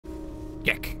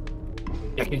Geck.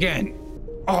 Geck again.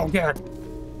 Oh, Geck.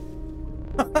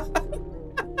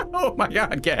 Oh my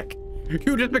god, Geck.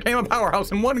 You just became a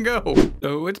powerhouse in one go.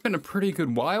 So it's been a pretty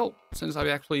good while since I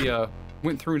actually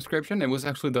went through Inscryption. It was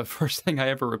actually the first thing I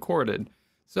ever recorded.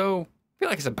 So I feel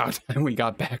like it's about time we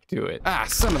got back to it. Ah,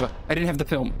 son of a, I didn't have the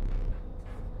film.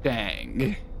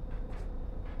 Dang.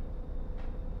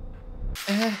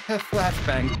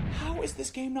 Flashbang. How is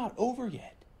this game not over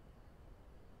yet?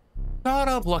 Shut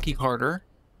up, Lucky Carter.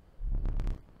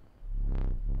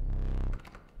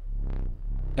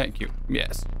 Thank you.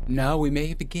 Yes. Now we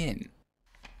may begin.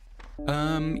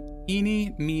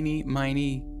 Eeny, meeny,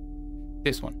 miny.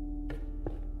 This one.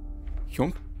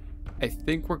 Yump. I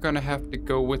think we're gonna have to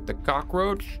go with the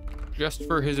cockroach just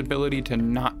for his ability to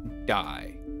not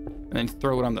die. And then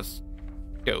throw it on the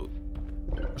stove.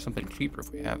 Or something cheaper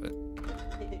if we have it.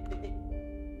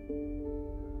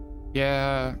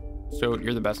 Yeah, so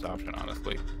you're the best option,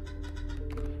 honestly.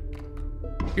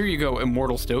 Here you go,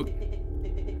 immortal stoat.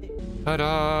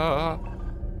 Ta-da!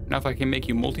 Now if I can make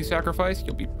you multi-sacrifice,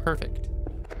 you'll be perfect.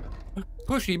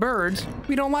 Pushy birds?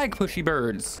 We don't like pushy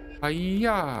birds.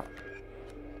 Hi-ya.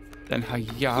 Then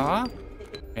hi-ya.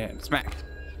 And smack.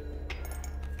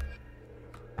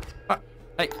 Ah,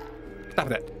 hey, stop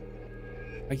that.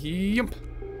 Hi-yump.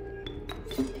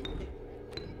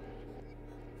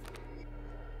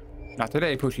 Not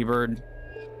today, pushy bird.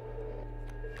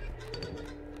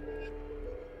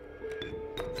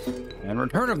 And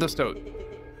return of the stoat.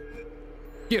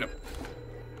 Get him.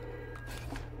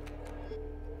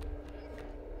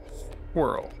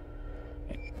 Squirrel.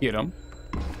 And get him.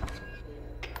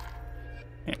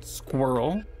 And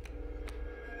squirrel.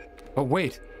 Oh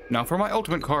wait, now for my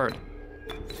ultimate card.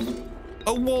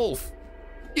 A wolf.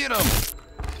 Get him.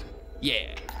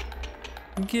 Yeah.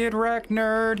 Get wrecked,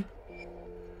 nerd.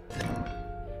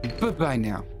 Bye-bye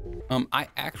now.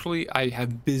 I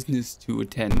have business to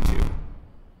attend to.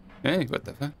 Hey, what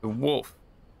the fuck? The wolf.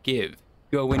 Give.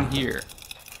 Go in here.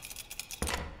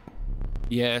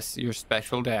 Yes, your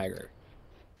special dagger.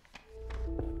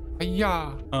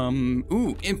 Hiya.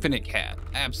 Ooh, infinite cat.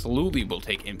 Absolutely will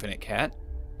take infinite cat.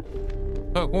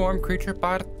 A warm creature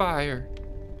by the fire.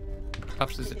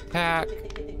 Ups his attack.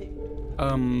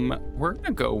 We're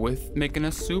gonna go with making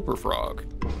a super frog.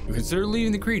 Consider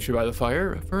leaving the creature by the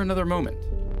fire for another moment.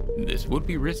 This would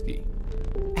be risky.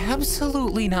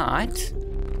 Absolutely not.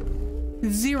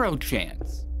 Zero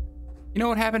chance. You know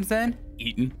what happens then?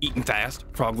 Eaten fast,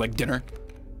 frog like dinner.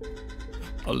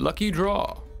 A lucky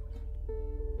draw.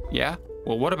 Yeah,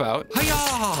 well what about?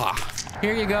 Hiya!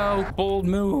 Here you go, bold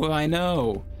move, I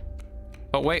know.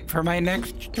 But wait for my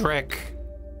next trick.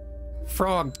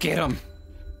 Frog, get him.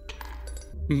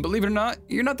 Believe it or not,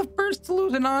 you're not the first to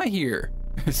lose an eye here.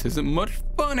 This isn't much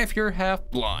fun if you're half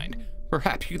blind.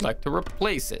 Perhaps you'd like to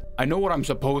replace it. I know what I'm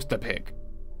supposed to pick,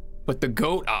 but the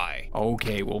goat eye.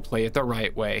 Okay, we'll play it the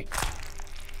right way.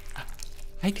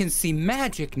 I can see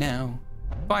magic now.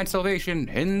 Find salvation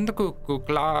in the cuckoo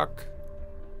clock.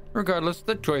 Regardless,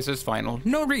 the choice is final.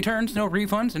 No returns, no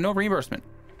refunds, and no reimbursement.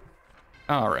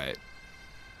 All right.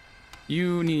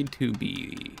 You need to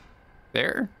be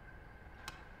there.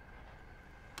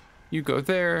 You go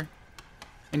there,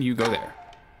 and you go there.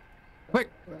 Quick,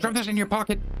 drop this in your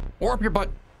pocket or up your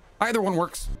butt. Either one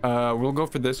works. We'll go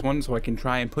for this one so I can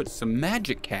try and put some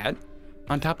magic cat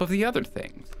on top of the other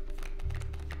things.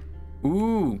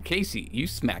 Ooh, Casey, you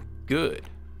smacked good.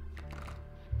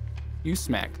 You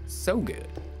smacked so good.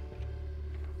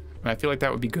 I feel like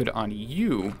that would be good on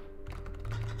you.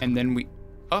 And then we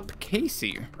up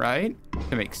Casey, right?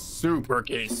 To make super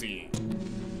Casey.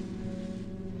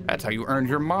 That's how you earned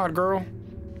your mod, girl.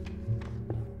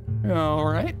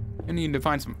 All right, I need to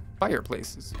find some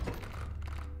fireplaces.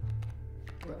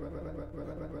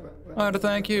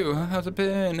 Thank you. How's it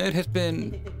been? It has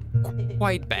been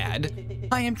quite bad.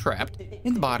 I am trapped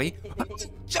in the body of a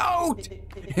goat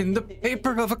in the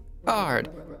paper of a card.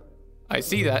 I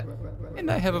see that, and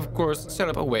I have, of course, set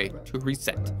up a way to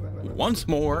reset. Once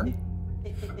more.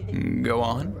 Go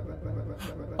on.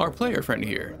 Our player friend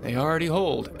here, they already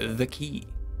hold the key.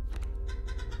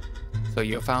 So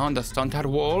you found a stunted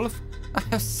wolf? I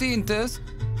have seen this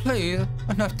play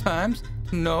enough times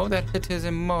to know that it is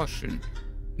in motion.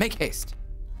 Make haste.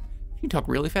 You talk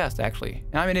really fast, actually,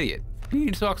 and I'm an idiot. You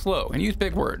need to talk slow and use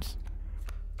big words.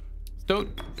 Stoat,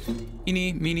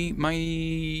 eeny, meeny,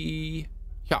 miny,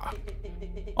 yeah.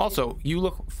 Also, you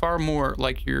look far more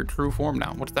like your true form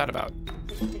now. What's that about?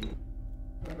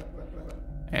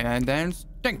 And then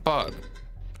stink bug.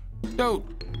 Stoat.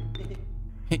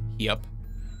 Yep.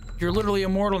 You're literally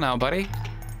immortal now, buddy.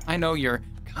 I know you're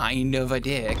kind of a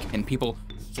dick and people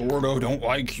sort of don't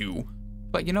like you.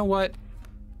 But you know what?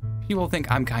 People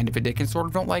think I'm kind of a dick and sort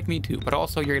of don't like me too, but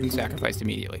also you're getting sacrificed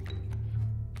immediately.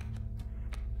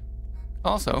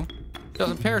 Also,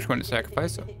 doesn't perish when it's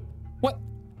sacrificed, so... What?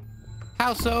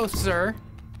 How so, sir?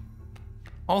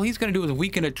 All he's gonna do is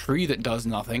weaken a tree that does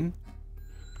nothing.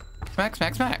 Smack,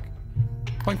 smack, smack.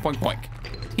 Poink, poink, poink.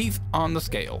 Teeth on the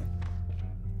scale.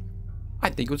 I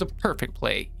think it was a perfect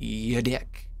play, you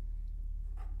dick.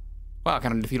 Wow, I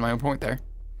kind of defeated my own point there.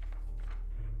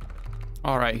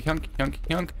 Alright, yunk, yunk,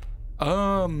 yunk.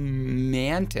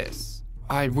 Mantis.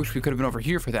 I wish we could have been over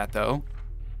here for that, though.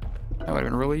 That would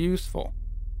have been really useful.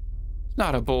 It's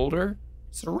not a boulder,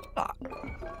 it's a rock.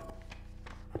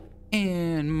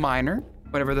 And miner.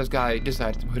 Whenever this guy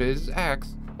decides to put his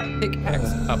axe,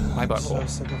 pickaxe up my butthole.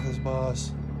 So sick of this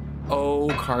boss. Oh,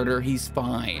 Carter, he's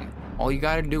fine. All you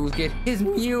gotta do is get his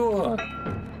mule.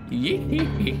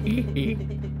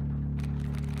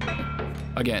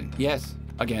 Again, yes,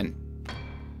 again.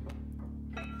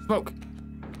 Smoke.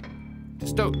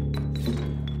 Stoke.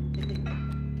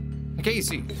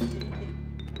 Casey.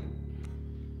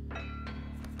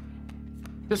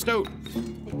 Stoke.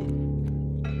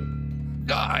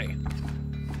 Die.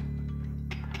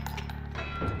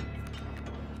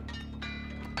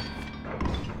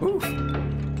 Oof.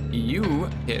 You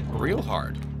hit real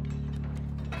hard.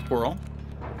 Squirrel.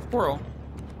 Squirrel.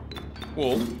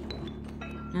 Wolf.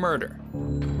 Murder.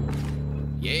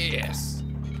 Yes.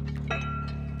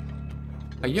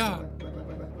 Hiya.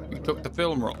 You took the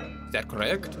film roll. Is that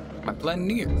correct? My plan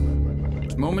near.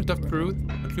 It's moment of truth,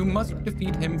 but you must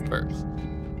defeat him first.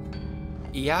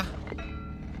 Yeah.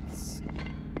 It's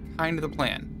kind of the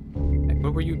plan. Like,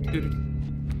 what were you two?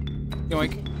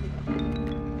 Yoink.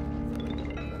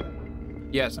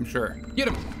 Yes, I'm sure. Get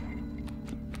him!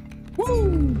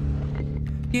 Woo!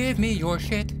 Give me your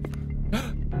shit.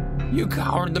 You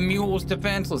cowered the mule's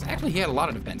defenseless. Actually, he had a lot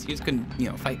of defense. He just couldn't,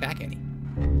 fight back any.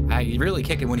 I really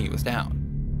kicked him when he was down.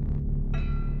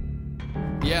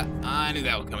 Yeah, I knew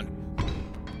that was coming.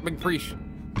 Big preach.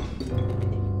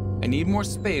 I need more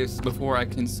space before I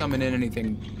can summon in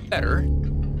anything better.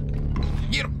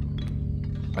 Get him!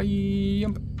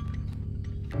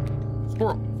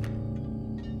 Squirrel.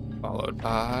 Followed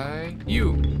by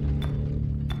you.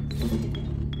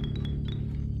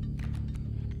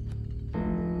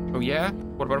 Oh yeah?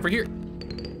 What about over here?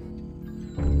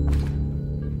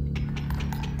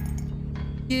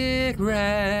 Get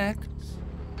wrecked.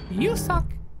 You suck.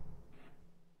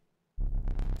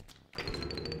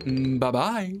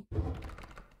 Bye-bye.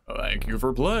 Thank you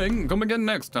for playing. Come again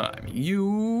next time.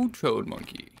 You chode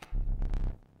monkey.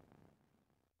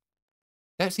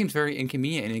 That seems very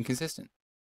inconvenient and inconsistent.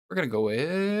 We're gonna go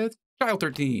with Child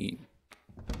 13.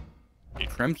 It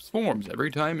transforms every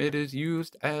time it is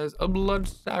used as a blood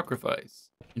sacrifice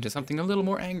into something a little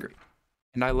more angry.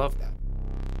 And I love that.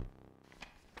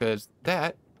 Because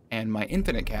that and my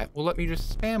infinite cat will let me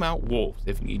just spam out wolves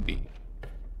if need be.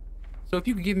 So if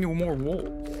you could give me more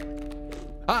wolves.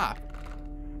 Ah!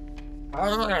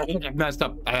 I messed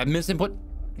up. I had misinput.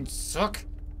 You suck.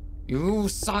 You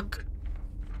suck.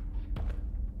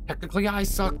 Technically, I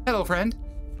suck. Hello, friend.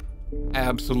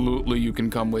 Absolutely, you can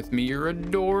come with me. You're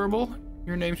adorable.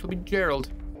 Your name shall be Gerald.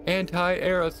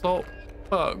 Anti-air assault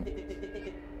bug.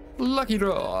 Lucky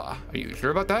draw. Are you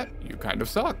sure about that? You kind of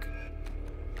suck.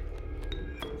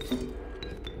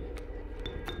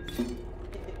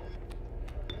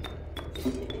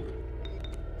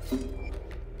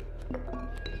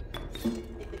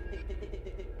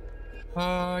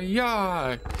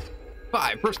 Yeah.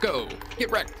 5, first go.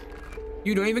 Get wrecked.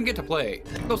 You don't even get to play.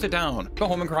 Go sit down. Go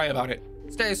home and cry about it.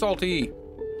 Stay salty.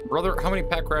 Brother, how many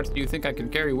pack rats do you think I can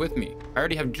carry with me? I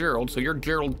already have Gerald, so you're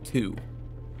Gerald too.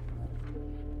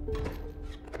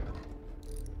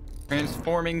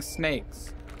 Transforming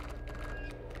snakes.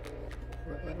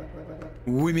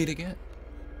 We meet again.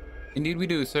 Indeed we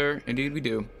do, sir. Indeed we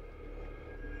do.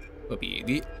 Puppy,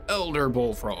 the Elder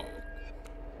Bullfrog.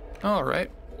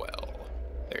 Alright, well,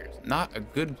 there's not a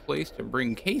good place to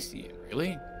bring Casey in,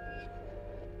 really.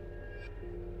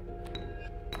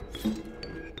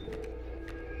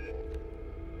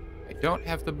 I don't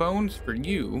have the bones for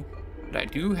you, but I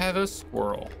do have a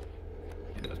squirrel.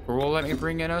 And the squirrel let me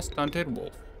bring in a stunted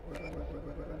wolf.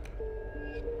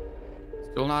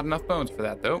 Still not enough bones for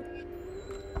that, though.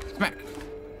 Smack.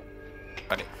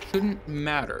 But it shouldn't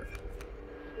matter,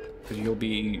 because you'll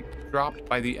be dropped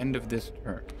by the end of this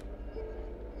turn.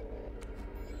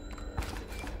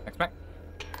 Smack, smack.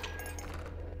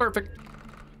 Perfect.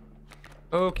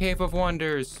 Oh, Cave of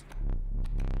Wonders.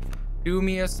 Do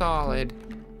me a solid.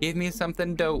 Give me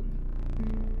something dope.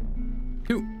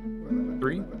 2,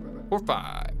 3, 4,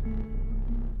 5.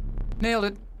 Nailed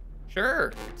it.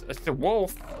 Sure, it's a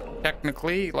wolf,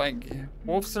 technically. Like,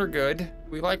 wolves are good.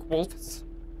 We like wolves.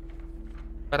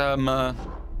 But,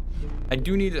 I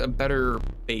do need a better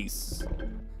base.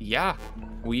 Yeah,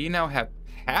 we now have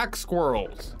pack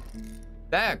squirrels.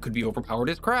 That could be overpowered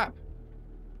as crap.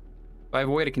 If I have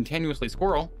a way to continuously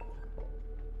squirrel.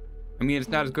 I mean, it's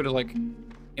not as good as, like,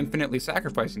 infinitely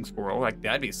sacrificing squirrel. Like,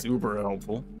 that'd be super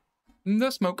helpful.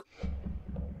 The smoke.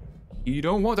 You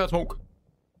don't want that smoke.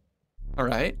 All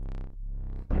right.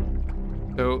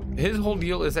 So his whole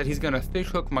deal is that he's gonna fish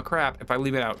hook my crap if I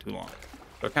leave it out too long.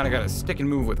 So I kind of gotta stick and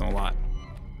move with him a lot.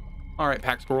 All right,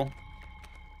 pack squirrel.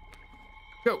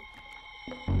 Go.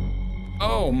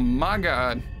 Oh my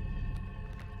God.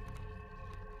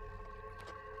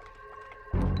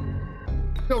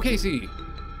 Go, Casey.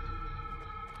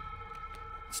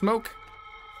 Smoke.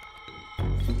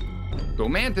 Go,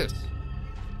 Mantis.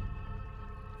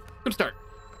 Good start.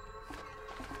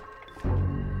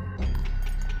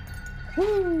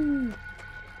 Woo!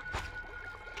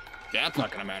 That's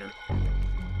not gonna matter.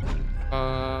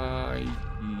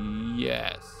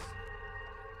 Yes.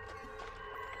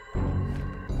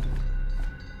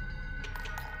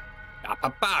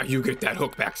 You get that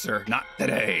hook back, sir. Not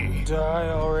today. Die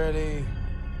already.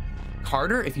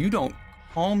 Carter, if you don't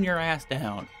calm your ass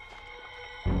down.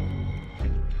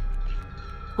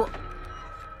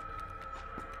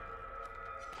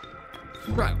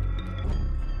 Right.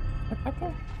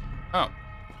 Oh.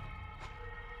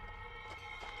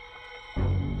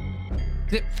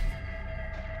 Zip.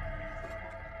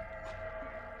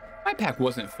 My pack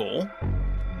wasn't full.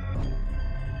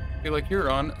 Feel like you're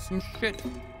on some shit.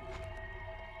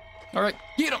 All right,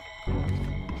 get him.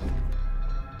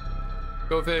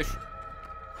 Go fish.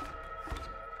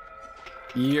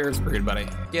 You're screwed, buddy.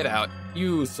 Get out.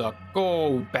 You suck.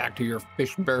 Go back to your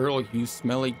fish barrel, you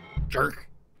smelly jerk.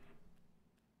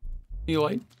 You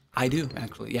like? I do,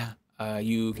 actually, yeah.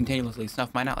 You continuously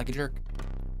snuff mine out like a jerk.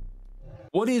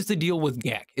 What is the deal with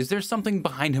Geck? Is there something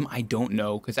behind him I don't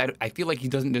know? Because I feel like he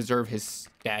doesn't deserve his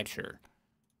stature.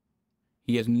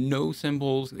 He has no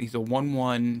symbols. He's a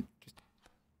 1-1. Just...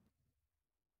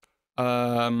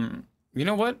 you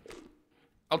know what?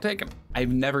 I'll take him.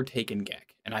 I've never taken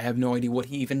Geck, and I have no idea what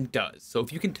he even does. So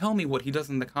if you can tell me what he does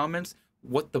in the comments,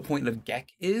 what the point of Geck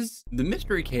is, the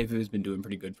mystery cave has been doing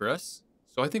pretty good for us.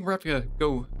 So I think we're gonna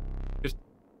go just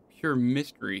pure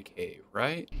mystery cave,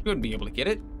 right? Should be able to get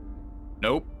it.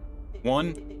 Nope.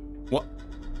 One. What?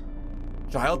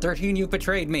 Child 13, you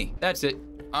betrayed me. That's it.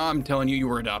 I'm telling you, you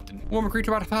were adopted. Warm a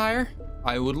creature out of fire?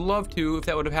 I would love to if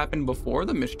that would have happened before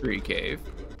the mystery cave.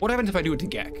 What happens if I do it to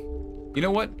Geck? You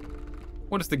know what?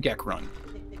 What does the Geck run?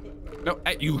 No,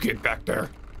 you get back there.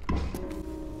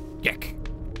 Geck.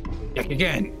 Geck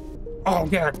again. Oh,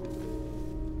 Geck.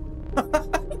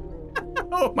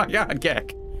 Oh my God,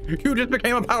 Geck. You just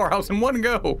became a powerhouse in one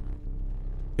go.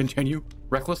 Continue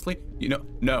recklessly? You know,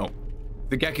 no.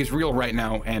 The Geck is real right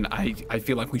now, and I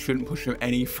feel like we shouldn't push him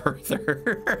any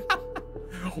further.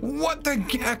 What the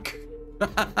Geck?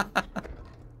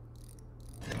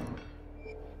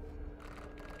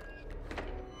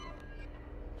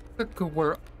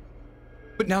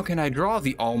 But now can I draw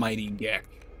the almighty Geck?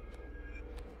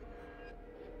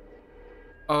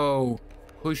 Oh,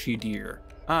 pushy dear.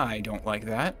 I don't like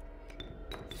that.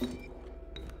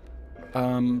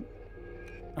 I'm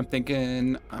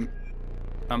thinking, I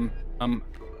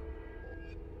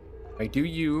do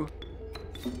you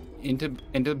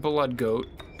into blood goat.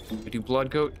 I do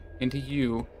blood goat into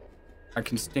you. I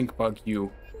can stink bug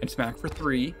you and smack for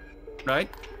 3, right?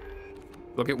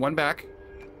 Look at one back.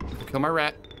 It'll kill my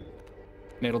rat,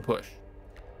 and it'll push.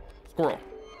 Squirrel.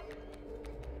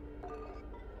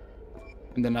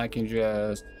 And then I can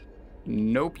just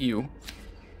nope you.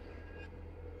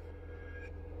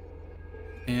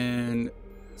 And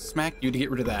smack you to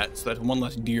get rid of that, so that's one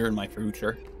less deer in my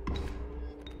future.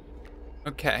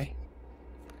 Okay.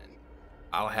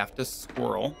 I'll have to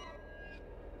squirrel.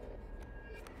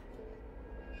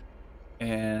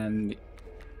 And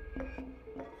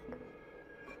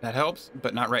that helps,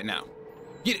 but not right now.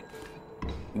 Get it!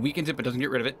 Weakens it, but doesn't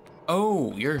get rid of it.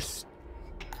 Oh, you're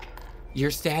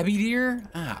stabby deer?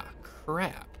 Ah,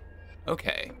 crap.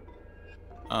 Okay.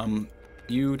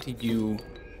 You to you.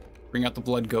 Bring out the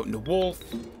blood goat into wolf.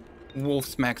 Wolf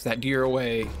smacks that deer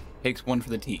away. Takes 1 for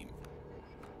the team.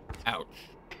 Ouch.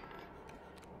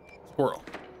 Squirrel.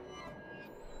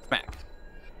 Smack.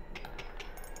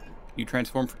 You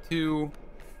transform for 2.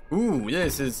 Ooh,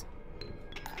 this is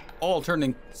all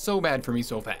turning so bad for me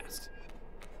so fast.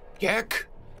 Geck!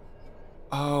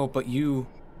 Oh, but you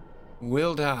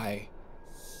will die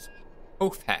so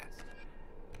fast.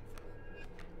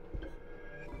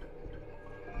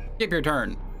 Skip your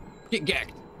turn. Get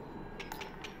gecked.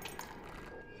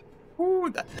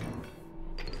 Ooh,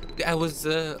 that was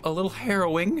a little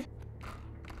harrowing.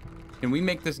 Can we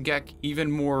make this Geck even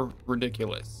more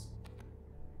ridiculous?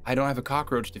 I don't have a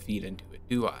cockroach to feed into it,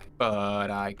 do I?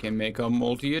 But I can make a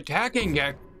multi-attacking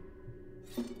Geck.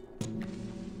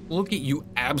 Look at you,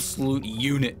 absolute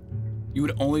unit. You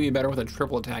would only be better with a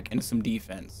triple attack and some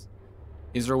defense.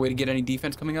 Is there a way to get any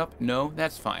defense coming up? No,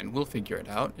 that's fine. We'll figure it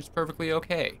out. It's perfectly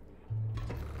okay.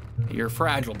 You're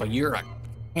fragile, but you're a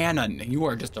cannon. You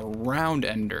are just a round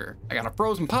ender. I got a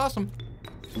frozen possum.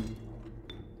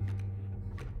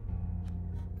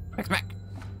 Smack, smack.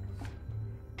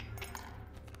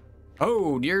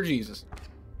 Oh, dear Jesus.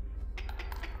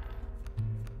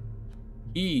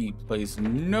 He plays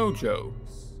no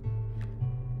jokes.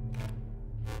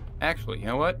 Actually, you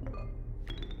know what?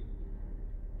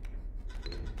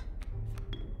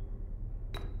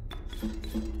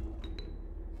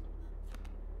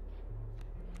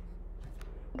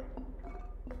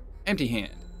 Empty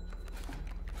hand.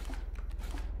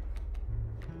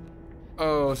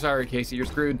 Oh, sorry, Casey, you're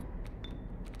screwed.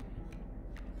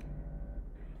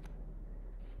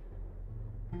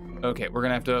 Okay, we're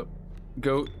gonna have to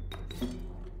goat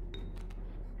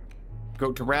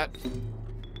to rat.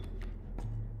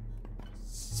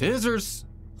 Scissors.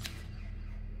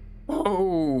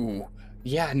 Oh,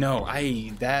 yeah, no,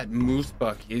 that moose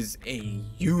buck is a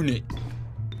unit.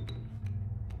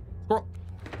 Squirrel.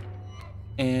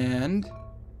 And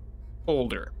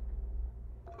boulder.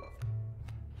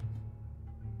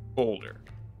 Boulder.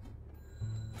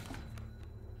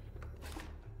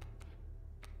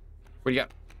 What do you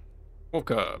got? Wolf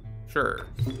cub. Sure.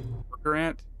 Worker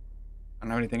ant. I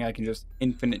don't have anything I can just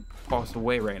infinite toss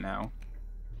away right now.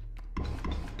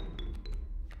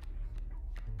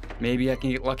 Maybe I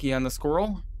can get lucky on the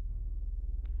squirrel?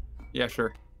 Yeah,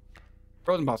 sure.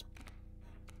 Frozen possum.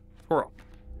 Squirrel.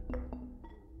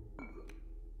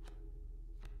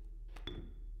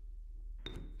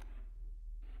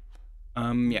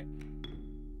 Yeah.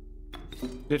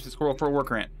 Ditch the squirrel for a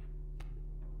worker ant.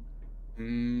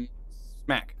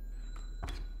 Smack.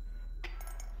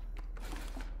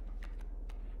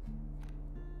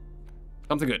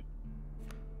 Something good.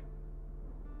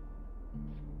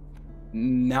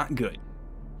 Not good.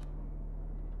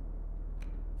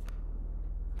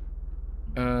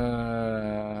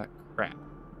 Crap.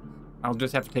 I'll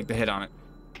just have to take the hit on it.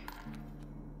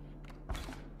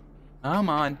 Come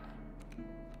on.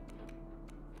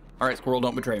 All right, squirrel,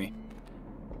 don't betray me.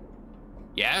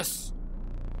 Yes.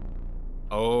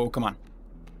 Oh, come on.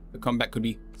 The comeback could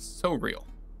be so real.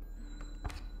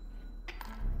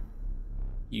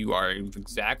 You are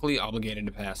exactly obligated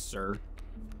to pass, sir.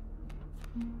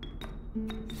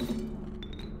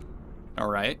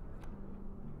 All right.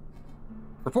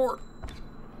 Report.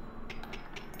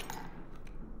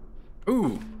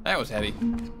 Ooh, that was heavy.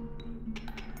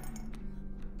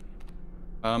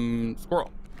 Squirrel.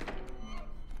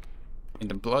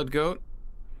 Into blood goat.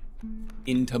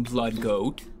 Into blood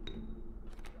goat.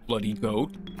 Bloody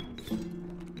goat.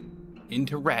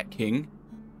 Into rat king.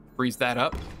 Freeze that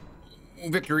up.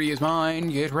 Victory is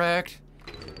mine. Get wrecked.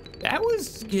 That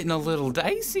was getting a little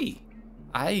dicey.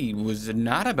 I was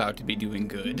not about to be doing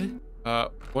good.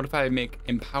 What if I make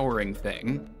empowering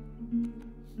thing?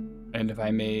 And if I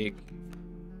make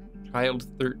child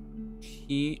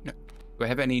 13? No. Do I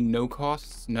have any no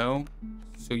costs? No.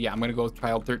 So yeah, I'm gonna go with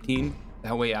child 13.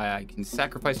 That way I can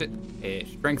sacrifice it. It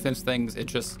strengthens things.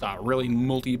 It's just a really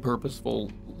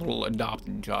multi-purposeful little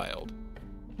adopted child.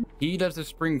 He does the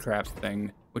spring traps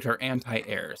thing, which are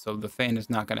anti-air, so the fan is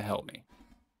not gonna help me.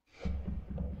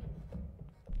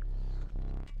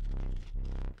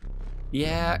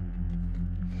 Yeah.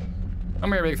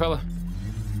 Come here, big fella.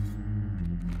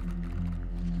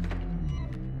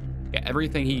 Yeah,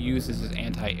 everything he uses is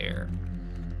anti-air.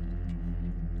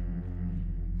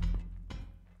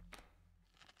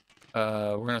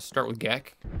 We're gonna start with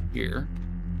Geck here.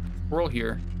 Squirrel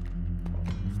here.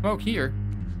 Smoke here.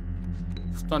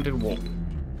 Stunted wolf.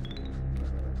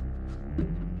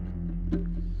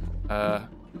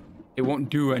 It won't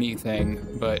do anything,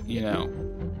 but you know,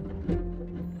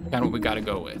 kind of what we gotta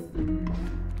go with.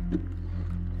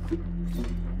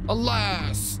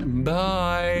 Alas!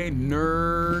 Bye,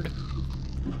 nerd.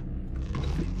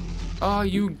 Oh,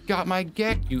 you got my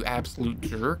Geck, you absolute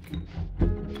jerk.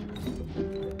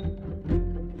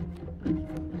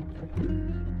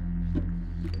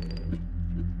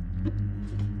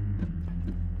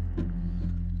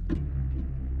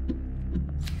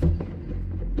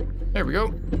 There we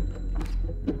go.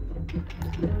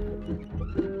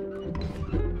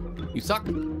 You suck.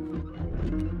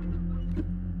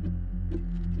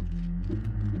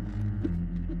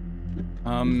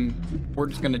 We're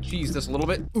just gonna cheese this a little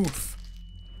bit. Oof.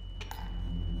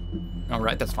 All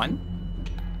right, that's fine.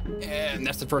 And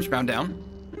that's the first round down.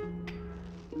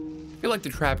 I feel like the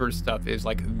trapper's stuff is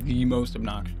like the most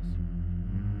obnoxious.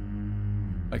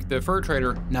 Like the fur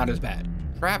trader, not as bad.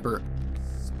 Trapper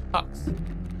sucks.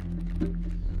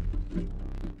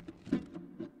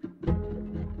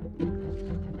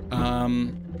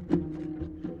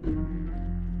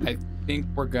 I think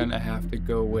we're gonna have to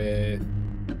go with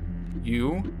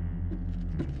you.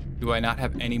 Do I not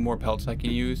have any more pelts I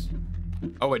can use?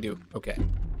 Oh, I do. Okay.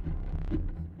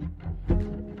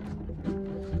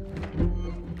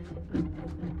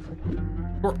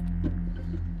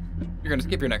 You're gonna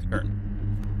skip your next turn.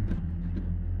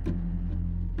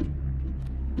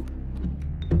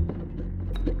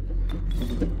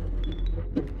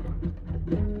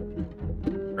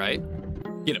 Right?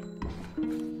 Get him.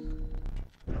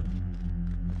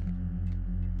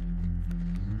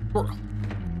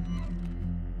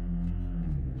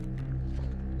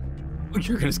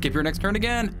 You're gonna skip your next turn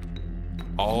again.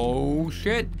 Oh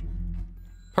shit.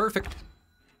 Perfect.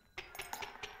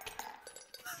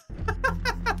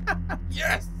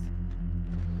 Yes.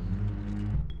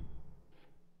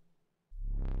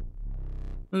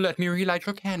 Let me relight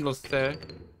your candles, sir.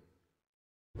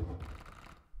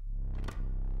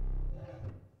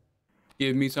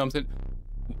 Give me something.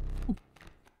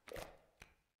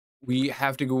 We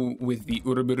have to go with the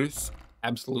Ouroboros.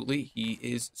 Absolutely, he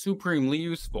is supremely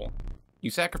useful. You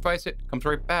sacrifice it, comes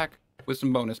right back with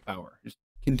some bonus power. Just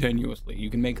continuously. You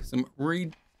can make some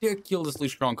ridiculously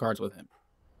strong cards with him.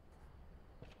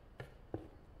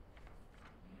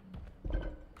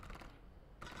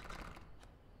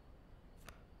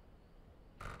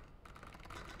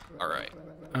 Alright.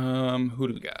 Who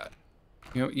do we got?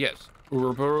 You know, yes.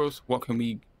 Ouroboros, what can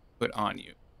we put on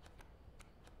you?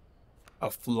 A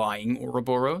flying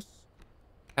Ouroboros?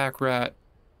 Pack rat,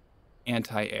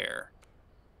 anti-air,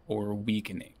 or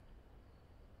weakening.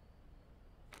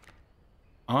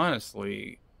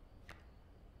 Honestly,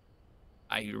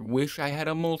 I wish I had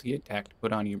a multi-attack to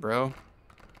put on you, bro.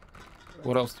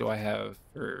 What else do I have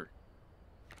for...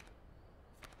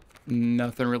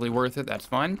 Nothing really worth it, that's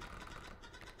fine.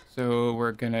 So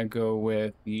we're gonna go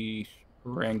with the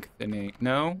strengthening.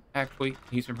 No, actually,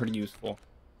 he's been pretty useful.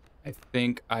 I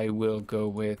think I will go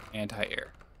with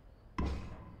anti-air.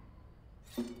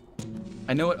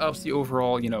 I know it ups the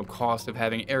overall, you know, cost of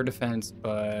having air defense,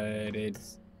 but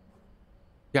it's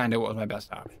kind of what was my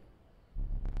best option.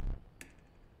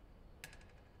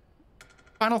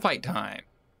 Final fight time.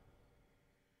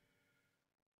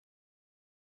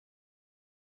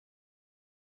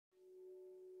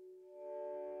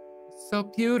 So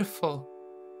beautiful.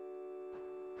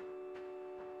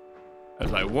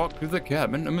 As I walked through the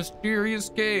cabin, a mysterious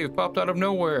cave popped out of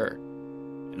nowhere.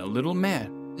 And a little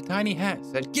man with a tiny hat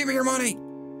said, "Give me your money!"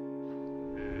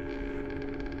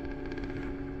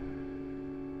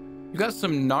 You got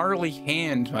some gnarly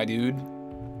hands, my dude.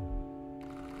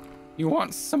 You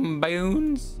want some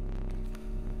boons?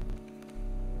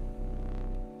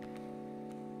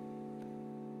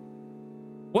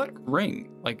 What ring?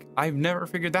 Like, I've never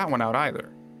figured that one out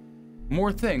either.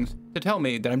 More things to tell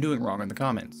me that I'm doing wrong in the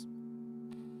comments.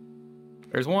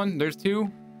 There's one, there's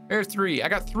two, there's three. I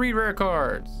got 3 rare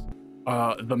cards.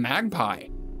 The magpie.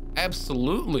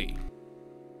 Absolutely.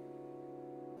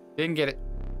 Didn't get it.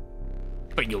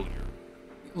 Failure.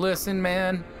 Listen,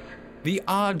 man. The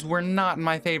odds were not in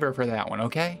my favor for that one,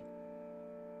 okay?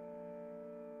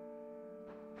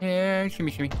 Yeah,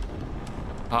 shimmy, shimmy.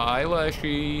 Hi,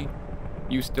 Leshy.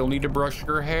 You still need to brush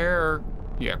your hair.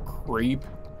 You creep.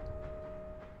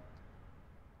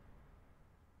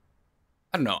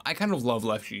 I don't know. I kind of love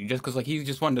Leshy just because, like, he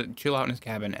just wanted to chill out in his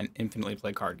cabin and infinitely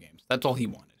play card games. That's all he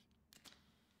wanted.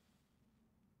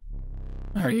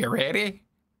 Are you ready?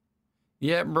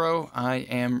 Yeah, bro. I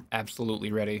am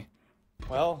absolutely ready.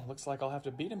 Well, looks like I'll have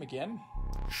to beat him again.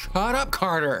 Shut up,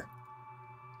 Carter.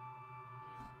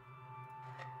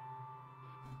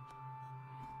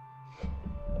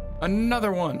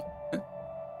 Another one.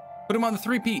 Put him on the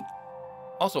 3-peat.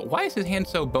 Also, why is his hand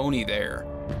so bony there?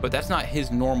 But that's not his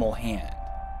normal hand.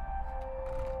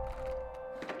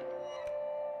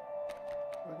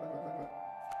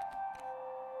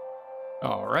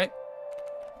 All right.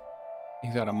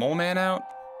 He's got a mole man out.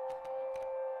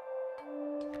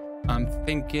 I'm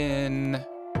thinking it's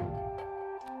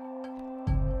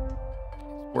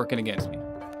working against me.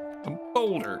 A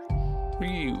boulder.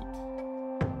 Cute.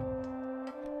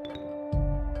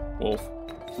 Wolf.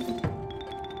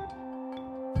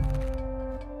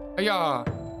 Hiya!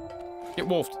 Get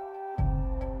wolfed.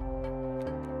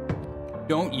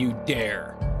 Don't you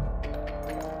dare.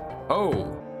 Oh.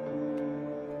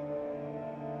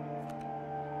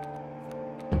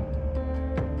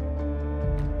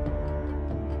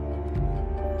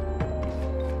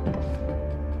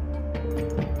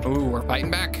 Ooh, we're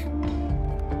fighting back.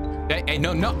 Hey,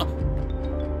 no.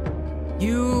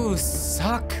 You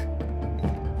suck.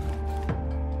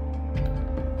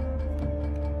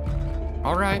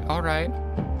 All right. I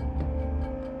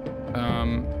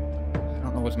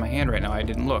don't know what's in my hand right now. I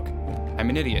didn't look. I'm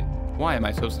an idiot. Why am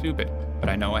I so stupid? But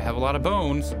I know I have a lot of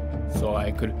bones, so I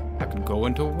could go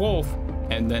into wolf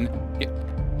and then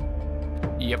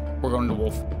Yep, we're going to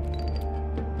wolf.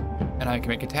 And I can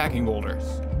make attacking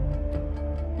boulders.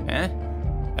 Eh?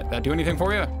 That do anything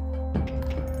for you?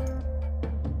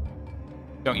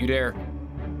 Don't you dare.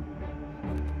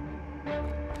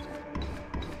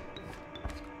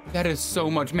 That is so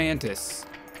much mantis.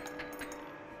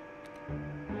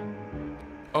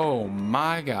 Oh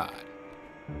my god.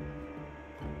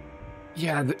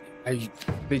 Yeah,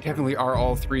 they technically are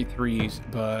all 3/3s,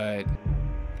 but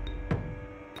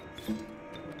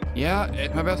yeah,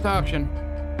 it's my best option.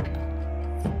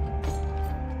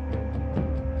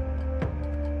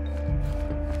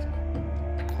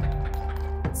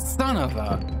 Son of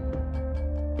a...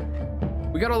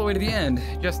 We got all the way to the end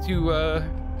just to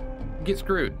get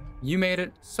screwed. You made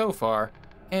it so far,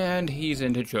 and he's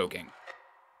into choking.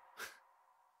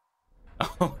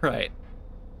 All right,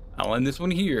 I'll end this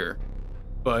one here,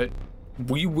 but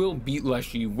we will beat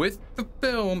Leshy with the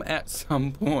film at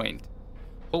some point.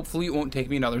 Hopefully it won't take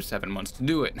me another 7 months to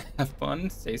do it. Have fun,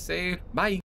 stay safe, bye.